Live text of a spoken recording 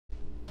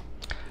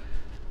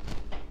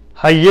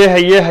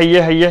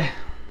Hayye.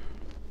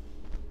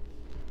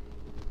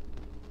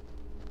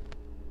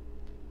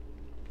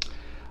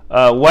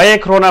 Waa'ee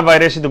koronaa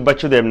vaayirasii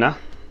dubbachuu deemna.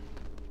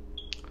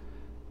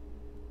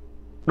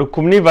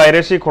 Dhukkubni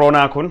vaayirasii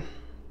koronaa kun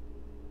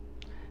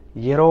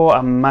yeroo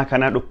ammaa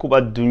kana dhukkuba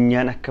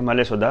addunyaan akka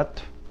malee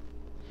sodaattu.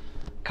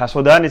 Ka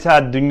sodaan isaa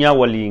addunyaa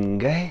waliin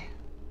gahe.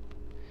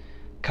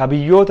 Ka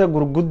biyyoota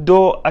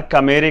gurguddoo akka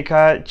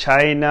Ameerikaa,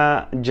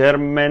 Chaayinaa,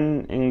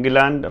 Jarman,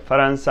 Ingilaand,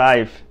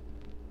 Faransaayif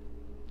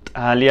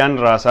Xaaliyaan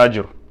raasaa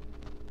jiru.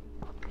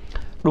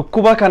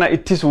 Dhukkuba kana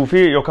ittisuu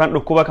fi yookaan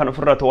dhukkuba kana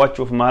ofirraa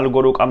to'achuuf maal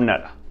godhuu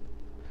qabnaadha.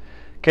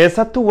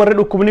 Keessattuu warri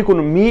dhukkubni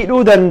kun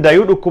miidhuu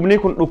dandayu dhukkubni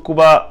kun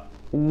dhukkuba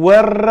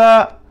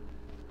warra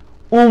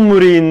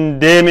umriin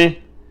deeme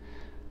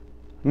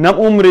nam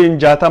umriin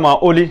 60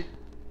 oli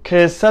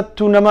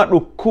keessattuu nama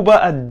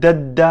dhukkuba adda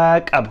addaa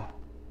qabu.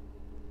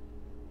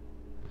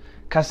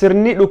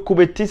 Kasirni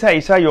dhukkubittisa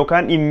isaa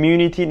yookaan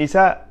immunitiin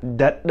isaa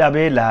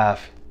dadhabee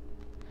laafe.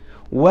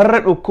 Warra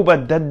dhukkuba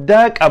adda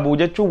addaa qabu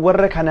jechuun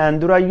warra kanaan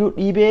duraayyuu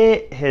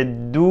dhibee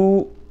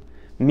hedduu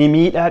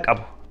mimiidhaa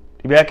qabu.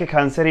 Dhibee akka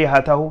kaanserii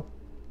haa ta'u,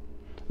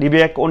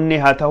 dhibee akka onnee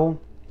haa ta'u,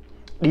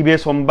 dhibee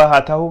sombaa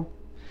haa ta'u,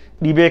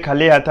 dhibee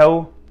kalee haa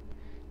ta'u,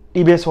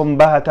 dhibee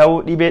sombaa haa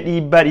ta'u, dhibee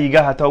dhiibbaa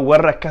dhiigaa haa ta'u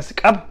warra akkas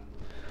qabu.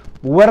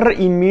 Warra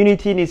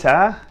immunitiin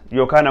isaa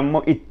yookaan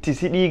ammoo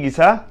ittisi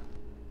dhiigisaa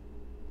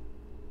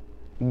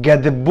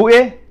gad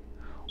bu'e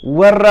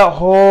warra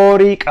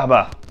horii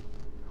qaba.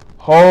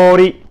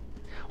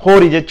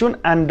 Horii jechuun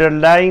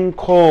underlying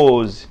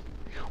cause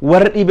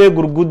warra dhibee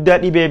gurguddaa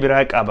dhibee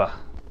biraa qaba.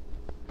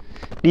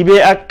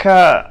 Dhibee akka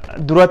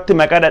duratti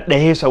maqaa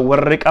dhadhaheessa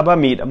warri qaba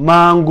miidha.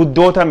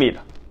 Maanguddoota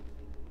miidha.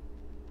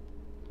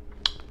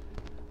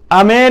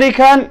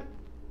 Ameerikaan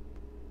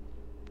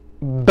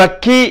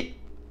bakki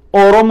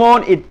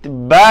Oromoon itti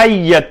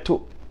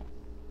baay'attu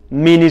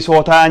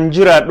Minisootaan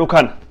jiraadhu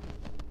kana.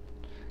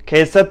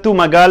 Keessattuu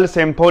magaala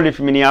St. Paul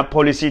fi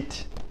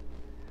Minneapolisitti.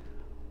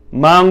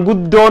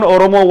 Maanguddoon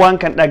Oromoo waan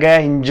kan dhagayaa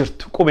hin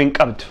jirtu quba hin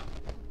qabdu.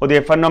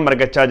 Odeeffannoon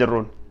margachaa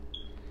jirruun.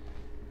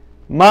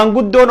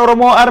 Maanguddoon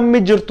Oromoo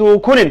armi jirtu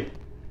kunin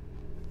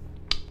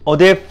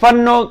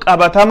odeeffannoo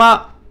qabatamaa,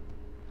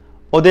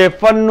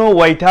 odeeffannoo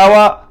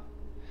wayitaawaa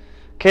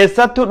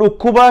keessattuu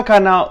dhukkuba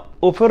kana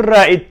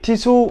ofirraa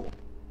ittisuu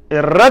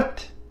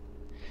irratti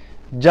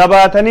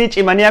jabaatanii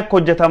cimanii akka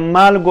hojjetan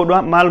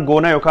maal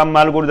goona yookaan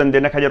maal godhuu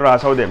dandeenya akka jirru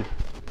haasa'uu deemna.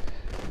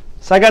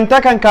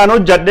 Sagantaa kan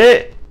hojjedhe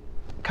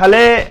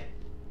kalee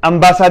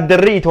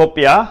ambaasaaddarri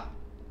Itoophiyaa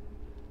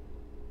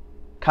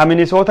ka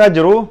Minisootaa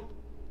jiru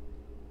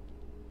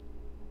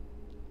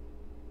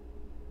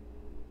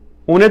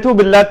unetu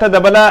billaatta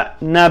dabalaa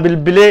naa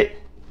bilbilee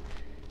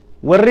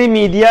warri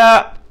miidiyaa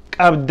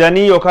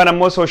qabdanii yookaan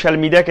ammoo sooshaal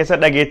miidiyaa keessa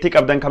dhageettii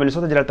qabdan ka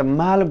Minisoota jiraatan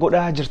maal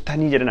godhaa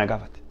jirtanii jedhe na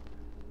gaafate.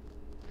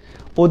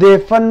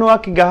 Odeeffannoo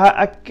akka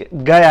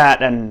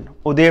gayaadhan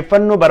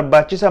odeeffannoo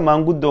barbaachisa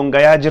maanguddoon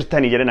gayaa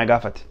jirtanii jedhe na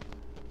gaafate.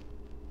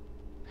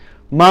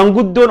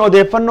 Maanguddoon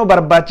odeeffannoo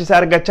barbaachisa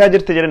argachaa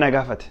jirte jedhe na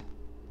gaafate.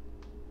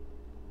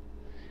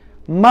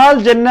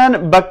 Maal jennaan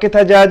bakki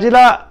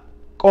tajaajila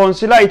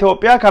qoonsilaa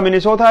Itoophiyaa ka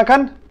Minisootaa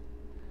kan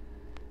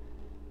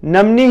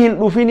namni hin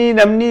dhufinii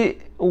namni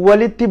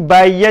walitti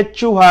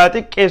baay'achuu haa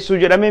xiqqeessu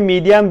jedhame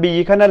miidiyaan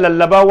biyyi kana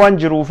lallabaa waan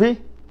jiruufi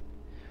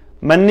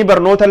manni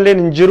barnoota illee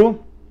hin jiru.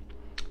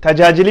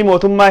 Tajaajili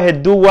mootummaa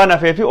hedduu waan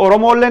hafeefi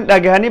Oromoolleen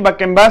dhagahanii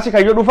bakka imbaasii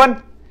kayyoo dhufan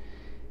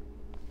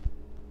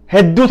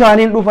hedduu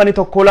ta'aniin dhufanii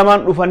tokko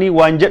lamaan dhufanii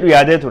waan jedhu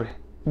yaadee ture.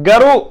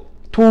 Garuu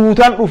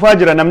tuutaan dhufaa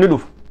jira namni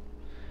dhufu.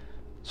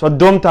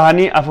 30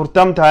 ta'anii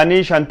 40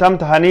 ta'anii 50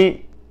 ta'anii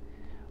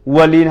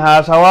waliin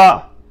haasawaa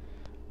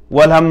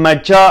wal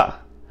hammachaa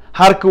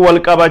harki wal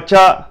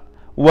qabachaa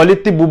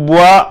walitti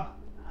bubbu'aa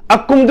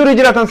akkum durii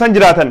jiraatan san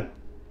jiraatan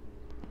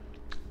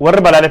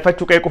warra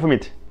balaaleffachuu qeequuf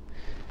miti.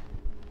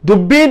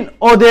 Dubbiin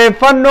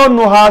odeeffannoon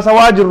nu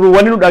haasawaa jirru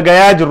wanni nu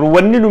dhagayaa jirru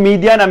wanni nu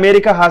miidiyaan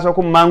Ameerikaa haasawu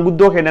kun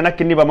maanguddoo kennan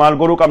akka inni maal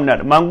godhuu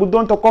qabnaadha.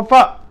 Maanguddoon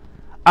tokkoffaa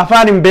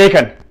afaan hin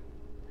beekan.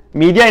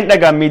 Miidiyaa hin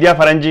dhagaan miidiyaa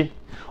faranjii.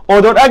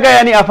 Odoo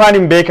dhagayanii afaan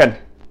hin beekan.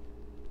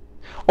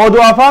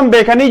 Odoo afaan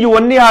beekaniyyuu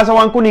wanni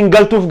haasawaan kun hin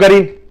galtuuf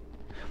gariin.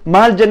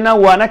 Maal jennaan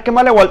waan akka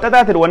malee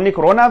walxaxaatir wanni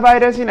koronaa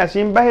vaayirasiin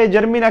asiin bahee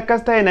jarmiin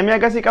akkas ta'e namni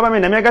akkasii qabame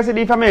namni akkasii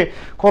dhiifame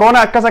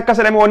koronaa akkas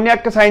jedhame wanni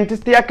akka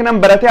saayintistii akka nam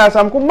baratee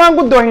haasawaan kun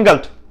maanguddoo hin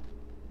galtu.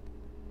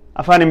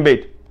 Afaan hin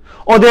beektu.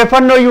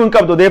 Odeeffannoo iyyuu hin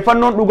qabdu.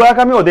 Odeeffannoon dhugaa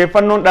kamii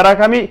odeeffannoon dharaa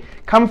kamii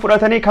kam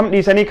fudhatanii kam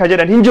dhiisanii ka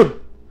jedhan hin jiru.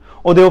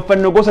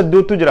 Odeeffannoo gosa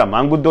hedduutu jira.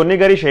 Maanguddoonni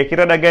garii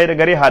sheekirra dhagahee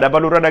garii haadha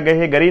baluurra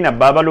dhagahee gariin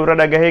abbaa baluurra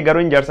dhagahee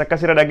gariin jaarsa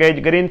akkasirra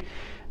dhagahee gariin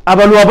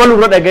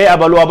abaluurra dhagahee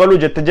abaluu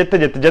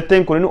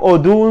jetteen kun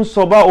oduun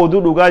sobaa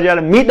oduu dhugaa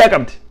jala miidhaa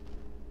qabdi.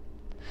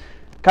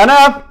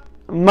 Kanaaf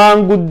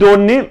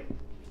maanguddoonni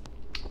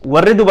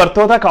warri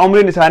dubartoota ka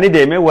umriin isaanii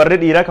deeme warri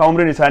dhiiraa ka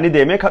umriin isaanii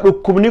deeme ka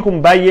dhukkubni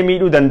kun baay'ee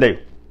miidhuu dandayu.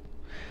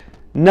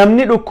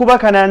 Namni dhukkuba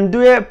kanaan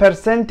du'e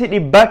persentii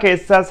 100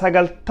 keessaa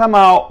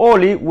 90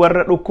 oli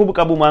warra dhukkuba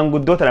qabu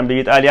maanguddoota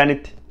biyya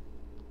Xaaliyaanitti.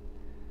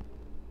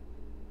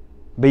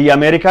 Biyya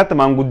Ameerikaatti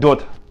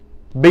maanguddoota.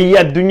 biyya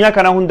addunyaa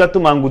kana hundattu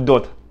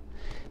maanguddoota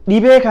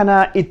dhibee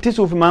kana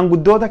ittisuuf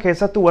maanguddoota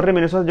keessattuu warri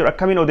Minnesota jiru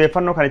akkamiin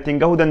odeeffannoo kan ittiin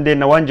gahuu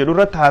dandeenya waan jedhu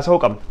irratti haasa'uu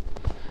qabna.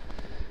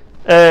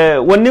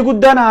 Wanni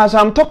guddaan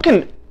haasa'amu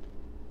tokkin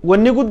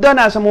wanni guddaan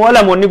haasamu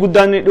wanni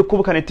guddaan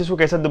dhukkuba kan ittisuu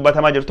keessatti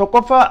dubbatamaa jiru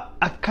tokkoffaa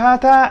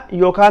akkaataa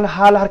yookaan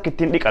haala harki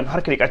ittiin dhiqannu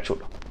harki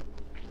dhiqachuudha.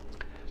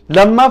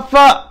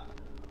 Lammaffaa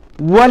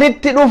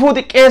walitti dhufuu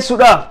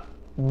xiqqeessuudha.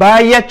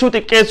 Baay'achuu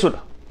xiqqeessuudha.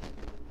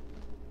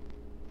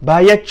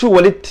 Baay'achuu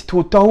walitti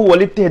tuutahuu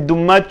walitti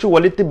heddummaachuu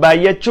walitti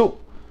baay'achuu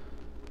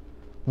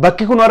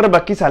bakki kun warra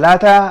bakki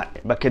salaataa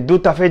bakki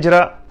hedduutti hafee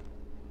jira.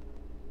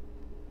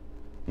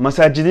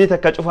 Masaajidni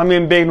takka cufamee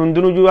hin beeknu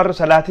hundinuyyuu warra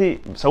salaatii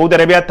Saudi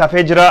Arabiyaatti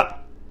hafee jira.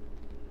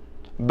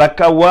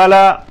 Bakka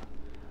awwaalaa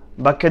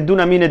bakka hedduu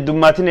namiin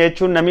heddummaatiin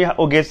jechuun namni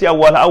ogeessi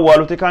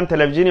awwaaluuti kan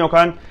televezyiinii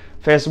yookaan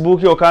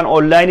feesbuukii yookaan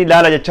onlaayinii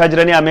ilaala jechaa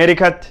jiranii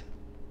Ameerikaatti.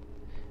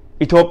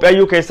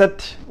 Itoophiyaa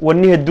keessatti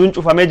wanni hedduun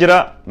cufamee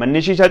jira.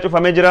 Manni shiishaa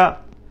cufamee jira.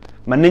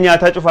 Manni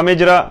nyaataa cufamee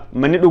jira.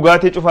 Manni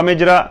dhugaatii cufamee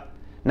jira.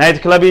 Naayit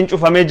kilabiin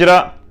cufamee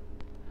jira.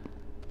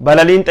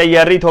 Balaliin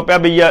xayyaarri Itoophiyaa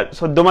biyya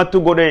 30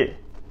 godhe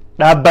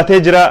dhaabbatee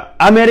jira.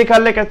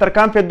 Ameerikaallee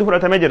tarkaanfii hedduu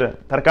fudhatamee jira.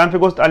 Tarkaanfii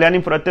gosa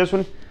xaaliyaaniin fudhattee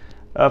sun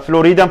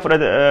Floridaan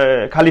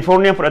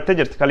Kaalifoorniyaan fudhattee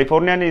jirti.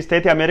 Kaalifoorniyaan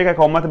isteetii Ameerikaa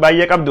kan uummata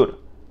baay'ee qabdudha.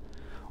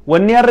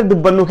 Wanni har'a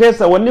dubbannu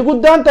keessa wanni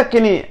guddaan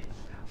takkini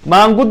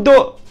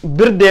maanguddoo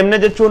birdeemne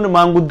jechuun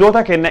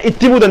maanguddoota kenna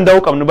itti himuu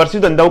danda'uu qabnu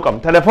barsiisuu danda'uu qabnu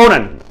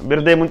telefoonan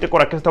birdeemuun xiqqoo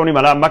rakkisa ta'uu ni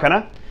mala amma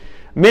kana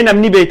mee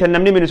namni beeytan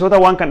namni Minnesota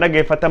waan kan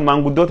dhageeffatan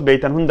maanguddoota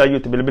beeytan hundaayyuu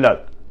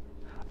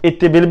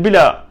itti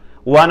bilbila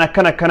waan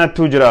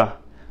akkanattuu jira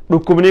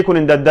dhukkubni kun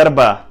hin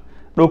daddarbaa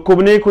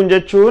dhukkubni kun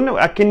jechuun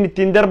akka inni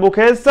ittiin darbu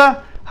keessa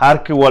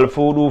harki wal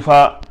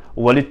fuudhuufaa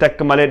walitti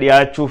akka malee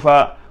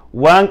dhiyaachuufaa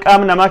waan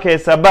qaama namaa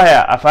keessa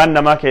bahaya afaan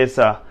namaa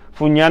keessa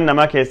funyaan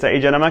namaa keessa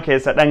ija namaa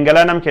keessa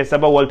dhangala'aa nama keessa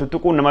ba wal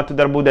tuttuquun namatti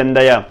darbuu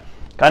danda'a.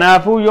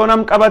 Kanaafuu yoo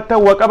nam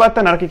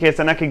qabattan harki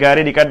keessan akka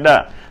gaarii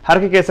dhiqadhaa.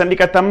 Harki keessan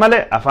dhiqattan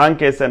malee afaan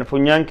keessan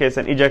funyaan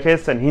keessan ija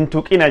keessan hin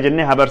tuqina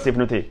jennee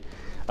habarsiifnuti.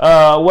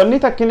 Wanni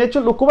takkin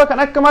jechuun dhukkuba kan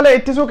akka malee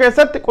ittisuu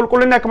keessatti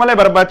qulqullinni akka malee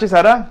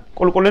barbaachisaadha.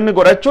 Qulqullinni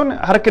godhachuun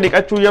harki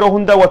dhiqachuu yeroo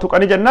hundaa waa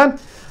tuqanii jennaan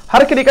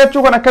harki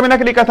dhiqachuu kan akkamiin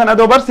akka dhiqatan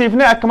adoo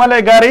barsiifne akka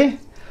malee gaarii.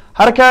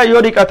 Harka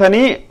yoo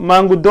dhiqatanii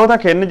maanguddoota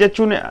kenna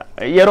jechuun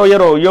yeroo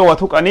yoo waa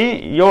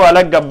tuqanii yoo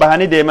alagga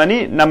bahanii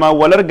deemanii nama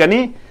wal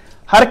arganii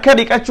harka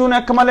dhiqachuun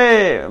akka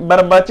malee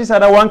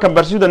barbaachisaadha waan kan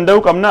barsiisuu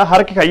danda'uu qabna.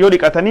 Harki kan yoo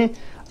dhiqatanii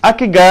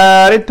akka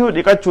gaariitti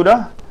dhiqachuudha.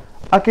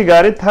 Akka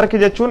gaariitti harki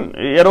jechuun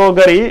yeroo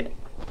garii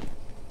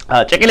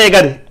ciqilee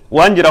gadi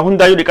waan jira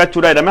hundaayyuu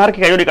dhiqachuudha jedhame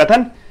harki kan yoo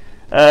dhiqatan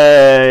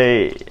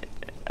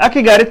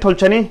akka gaariitti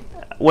tolchanii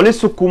walis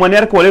sukkuumanii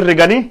harka walin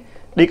riganii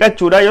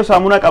dhiqachuudha. Yoo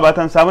saamunaa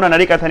qabaatan saamunaa na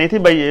dhiqataniiti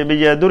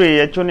biyya durii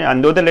jechuun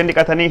handoota illee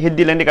dhiqatanii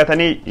hiddi illee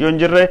dhiqatanii yoo hin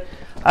jirre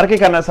harki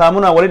kana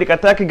saamunaa walii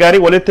dhiqattee akka gaarii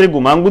walitti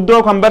rigu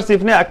maanguddoo kan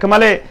barsiifne akka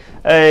malee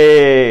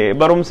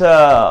barumsa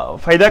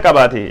faayidaa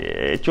qabaati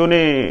jechuun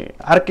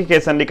harki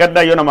keessan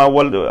dhiqadhaa yoo nama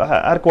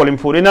harka waliin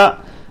fuudhina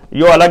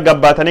yoo alagga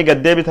baatanii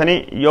gad deebitanii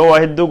yoo waa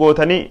hedduu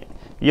gootanii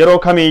yeroo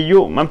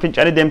kamiiyyuu man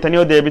fincanii deemtanii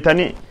yoo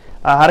deebitanii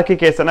harki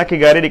keessan akka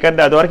gaarii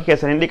dhiqadhaa adoo harki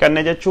keessan hin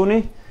dhiqanne jechuun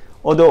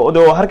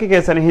odoo harki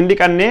keessan hin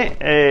dhiqanne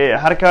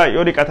harka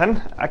yoo dhiqatan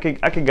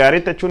akka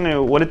gaariitti jechuun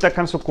walitti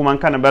akkan sukkuman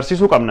kana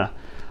barsiisuu qabna.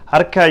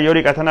 Harka yoo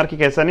dhiqatan harki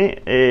keessanii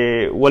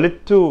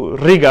walitti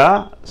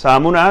rigaa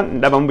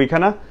saamunaan dhabamu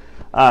kana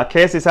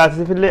keessi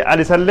isaatiifillee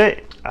alisallee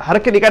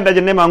harki dhiqadha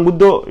jennee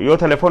maanguddoo yoo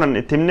telefoonan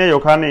itti himne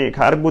yookaan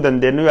ka arguu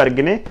dandeenyu yoo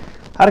argine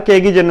harka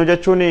eegii jennu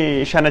jechuun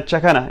shanacha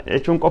kana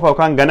jechuun qofa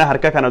yookaan gana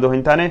harka kana odoo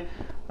hin taane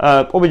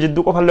qubi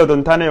jidduu qofallee odoo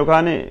hin taane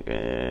yookaan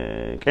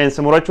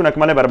qeensi murachuun akka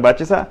malee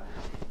barbaachisa.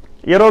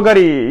 Yeroo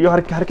garii yoo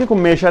harki kun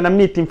meeshaa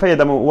namni ittiin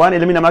fayyadamu waan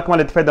ilmi namaa akka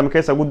malee itti fayyadamu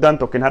keessa guddaan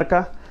tokkin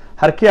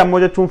harki ammoo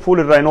jechuun fuul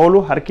irraa hin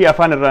oolu harki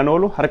afaan irraa hin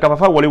oolu harka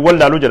afaan waliin wal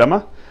laaluu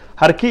jedhama.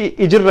 Harki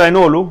ijirraa hin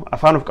oolu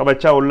afaan uf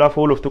qabachaa oollaa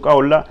fuul uf tuqaa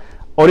oollaa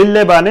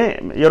olillee baane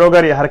yeroo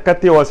garii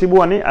harkatti yoo asii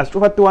bu'anii as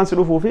cufatti waan si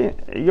dhufuu fi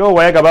yoo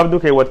wayyaa gabaabduu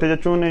keewwatte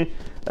jechuun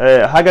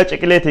haga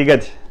ciqileetii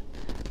gadi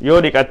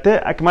yoo dhiqatte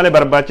akka malee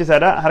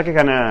barbaachisaadha. Harki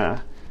kana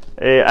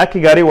akka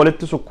gaarii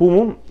walitti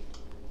sukkuumu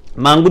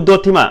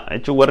maanguddootti hima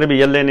jechuun warri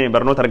biyyalleen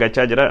barnoota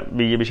argachaa jira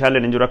biyyi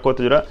bishaalleen hin jiru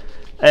akkootu jira.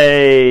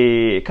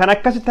 Kan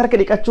akkasitti harka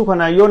dhiqachuu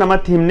kana yoo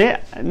namatti himne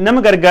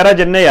nama gargaaraa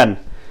jennee yaadna.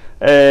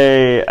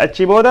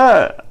 Achi booda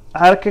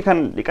harka kan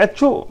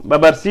dhiqachuu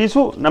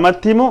babarsiisu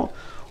namatti himu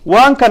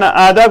waan kana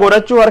aadaa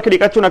godhachuu harka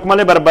dhiqachuun akka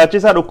malee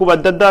barbaachisaa dhukkuba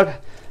adda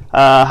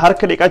addaa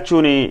harka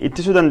dhiqachuun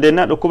ittisuu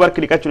dandeenya. Dhukkuba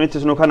harka dhiqachuun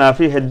ittisnu kanaaf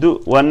hedduu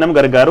waan nama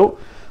gargaaru.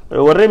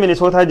 Warri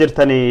Minnesota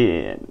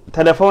jirtanii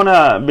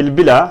telefoona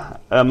bilbila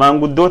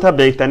maanguddoota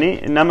beektanii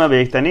nama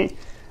beektanii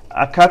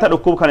akkaataa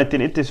dhukkuba kan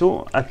ittiin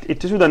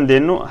ittisuu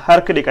dandeenyu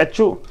harka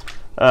dhiqachuu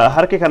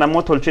harki kana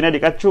ammoo tolchinee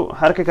dhiqachuu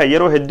harki kan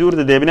yeroo hedduu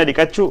deebinee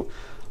dhiqachuu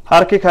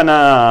harki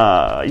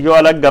kana yoo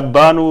alagga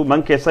baanu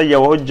man keessa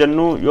yoo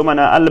hojjennu yoo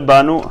mana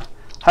albaanu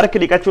harki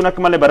dhiqachuun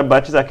akka malee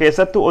barbaachisa.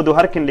 Keessattuu oduu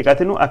harki hin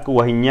dhiqatinu akka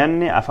waa hin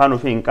nyaanne afaan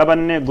ofii hin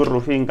qabanne gurra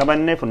ofii hin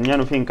qabanne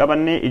funyaan ofii hin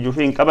qabanne ija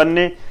ofii hin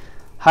qabanne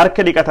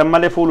harka dhiqatan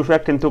malee fuuluu fi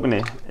akka hin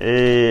tuqne.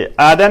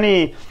 Aadaan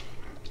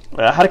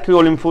harki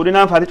waliin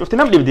fuudhinaan faati cufti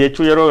nam dhibdi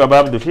jechuu yeroo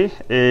gabaabduu fi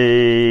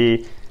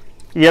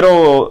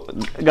yeroo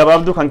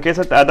gabaabduu kan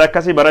keessatti aadaa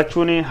akkasii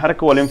barachuun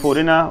harka waliin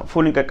fuudhinaa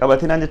fuulin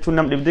qaqqabatinaa jechuun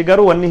nam dhibdi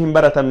garuu wanni hin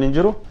baratamne hin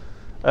jiru.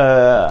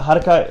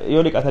 Harka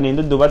yoo dhiqatanii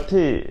dudduubatti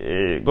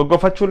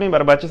goggofachuun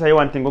barbaachisa yoo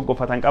waan ittiin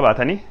goggofatan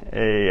qabaatanii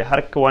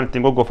harka waan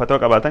ittiin goggofatoo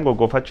qabaatan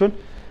goggofachuun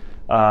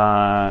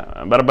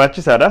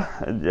barbaachisaadha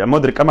ammoo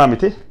dirqamaa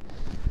miti.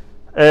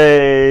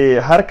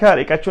 Harka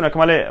dhiqachuun akka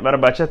malee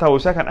barbaachisa ta'uu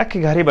isaa kan akka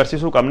gaarii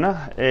barsiisuu qabna.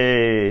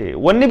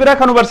 Wanni biraa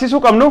kan nu barsiisuu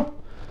qabnu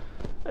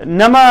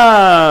nama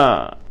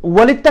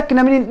walitti akka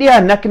namni hin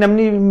dhiyaanne akka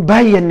namni hin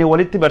baay'anne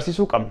walitti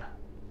barsiisuu qabna.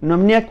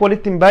 Namni akka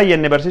walitti hin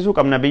baay'anne barsiisuu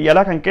qabna. Biyya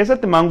alaa kan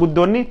keessatti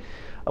maanguddoonni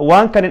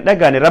waan kan hin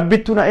dhagaane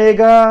rabbittu na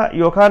eegaa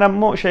yookaan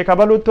ammoo sheeka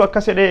baluuttu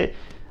akkas jedhee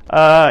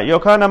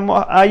yookaan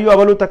ammoo ayyuu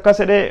abaluutti akkas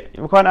jedhee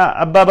yookaan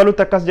abbaa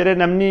baluutti akkas jedhee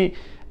namni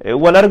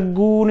wal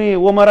arguun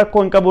wama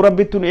rakkoo hin qabu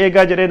rabbittu na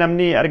eegaa jedhee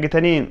namni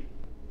argitanii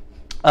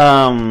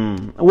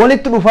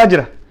walitti dhufaa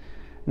jira.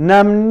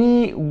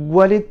 Namni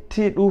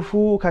walitti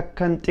dhufuu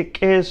kan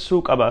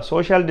xiqqeessuu qaba.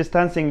 Social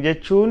distancing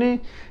jechuun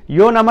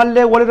yoo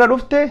namallee walirra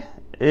dhufte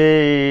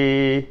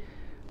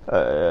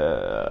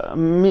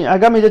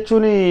agami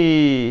jechuun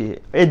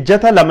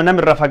ejjata lama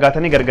namirra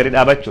fagaatanii gargari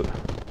dhaabachuudha.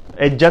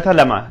 Ejjata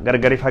lama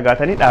gargari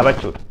fagaatanii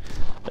dhaabachuudha.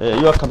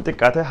 Yoo akkam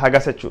xiqqaate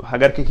hagas jechuudha.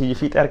 Hagarki kiyyi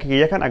fiixee harki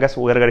kiyya kan hagas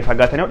gargari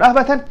fagaatanii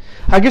dhaabatan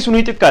hagi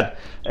sunii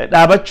xiqqaadha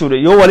dhaabachuudha.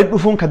 Yoo walitti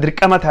dhufuun ka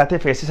dirqama taate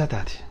feesisa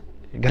taate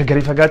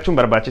gargari fagaachuun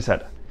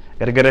barbaachisaadha.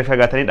 Gargari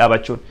fagaatanii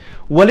dhaabachuun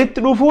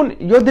walitti dhufuun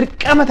yoo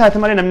dirqama taate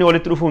malee namni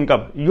walitti dhufuu hin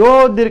qabu.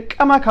 Yoo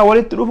dirqama ka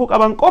walitti dhufuu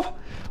qaban qofa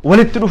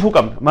walitti dhufuu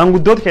qabna.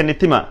 Maanguddoota keenya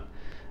itti himaa.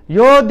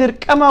 Yoo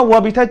dirqama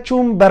waa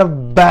bitachuun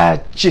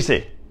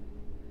barbaachise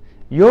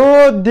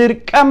yoo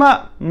dirqama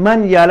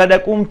man yaala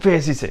dhaquun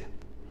feesise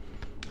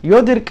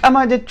yoo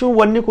dirqama jechuun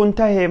wanni kun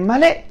tahee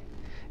malee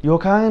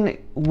yookaan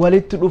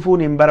walitti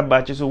dhufuun hin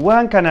barbaachisu.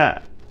 Waan kana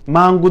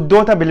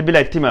maanguddoota bilbila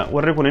itti himaa.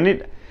 Warri kun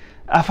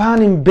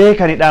afaan hin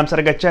beekani dhaamsa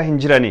argachaa hin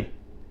jirani.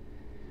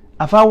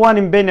 Afaan waan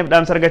hin beekneef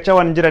dhaamsa argachaa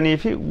waan hin jiranii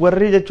fi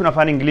warri jechuun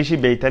afaan Ingilishii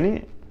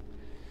beeytanii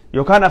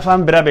yookaan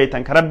afaan biraa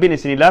beeytan kan rabbiin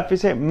isinii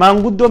laaffise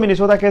maanguddoo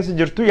Minisoota keessa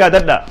jirtu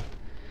yaadadha.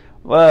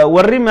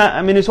 Warri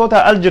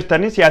Minisoota al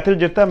jirtanii Siyaatil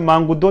jirtan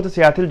maanguddoota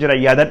Siyaatil jiran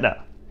yaadadha.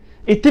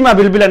 Ittima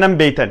bilbila nan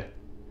beeytan.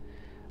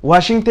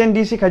 Washington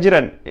DC ka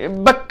jiran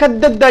bakka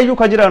daddaayyuu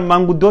ka jiran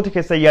maanguddoota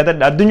keessa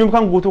yaadadha. Addunyum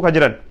kan guutuu ka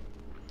jiran.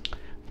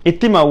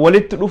 Ittima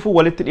walitti dhufu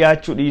walitti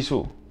dhiyaachuu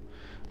dhiisu.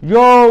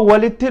 Yoo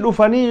walitti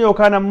dhufanii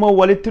yookaan ammoo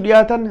walitti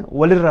dhiyaatan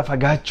walirra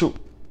fagaachuu.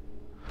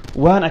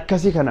 Waan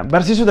akkasii kana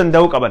barsiisuu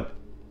danda'uu qaban.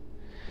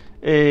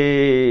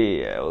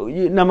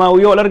 Nama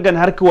yoo wal argan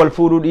harki wal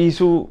fuudhuu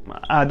dhiisuu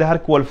aadaa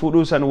harki wal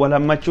fuudhuu san wal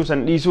hammachuu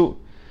san dhiisuu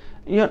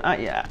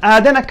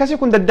aadaan akkasii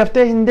kun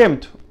daddaftee hin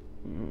deemtu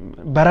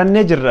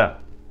barannee jirra.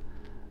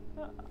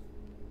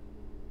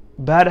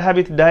 Bad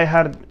habit die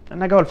hard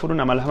nagaa wal fuudhuun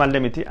amala hamallee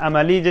miti.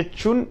 Amalii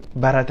jechuun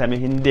baratame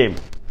hin deemu.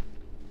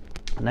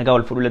 Nagaa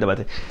wal fuudhuulee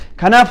dabate.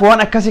 Kanaaf waan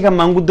akkasii kan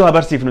maanguddoo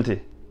habarsiifnuti.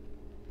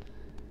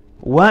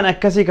 Waan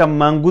akkasii kan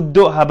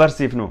maanguddoo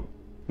habarsiifnu.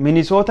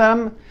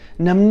 Minisootaan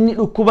namni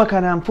dhukkuba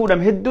kanaan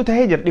fuudhame hedduu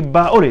tahee jira.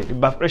 Dhibbaa oli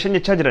 15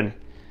 jechaa jirani.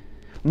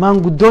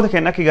 Maanguddoota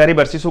keenya akka gaarii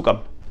barsiisuu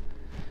qabna.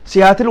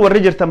 Siyaatil warri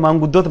jirtan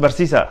maanguddoota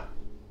barsiisaa.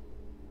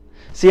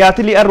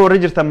 Siyaatilii arra warri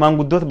jirtan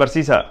maanguddoota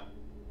barsiisaa.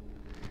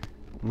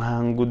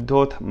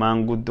 Maanguddoota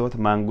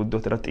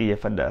irratti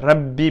xiyyeeffadhaa.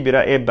 Rabbii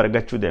biraa eebba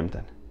argachuu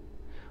deemtan.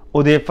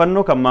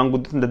 Odeeffannoo kan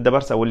maanguddoota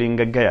daddabarsa waliin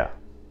gaggayaa.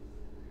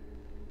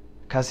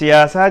 Ka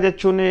siyaasaa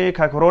jechuun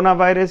ka koronaa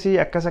vaayirasii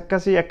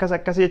akkasii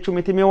jechuun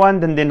miti mee waan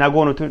dandeenyaa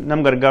goonutu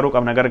nam gargaaruu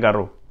qabna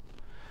gargaaru.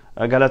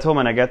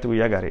 Galatooma nagaatti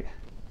guyyaa gaarii.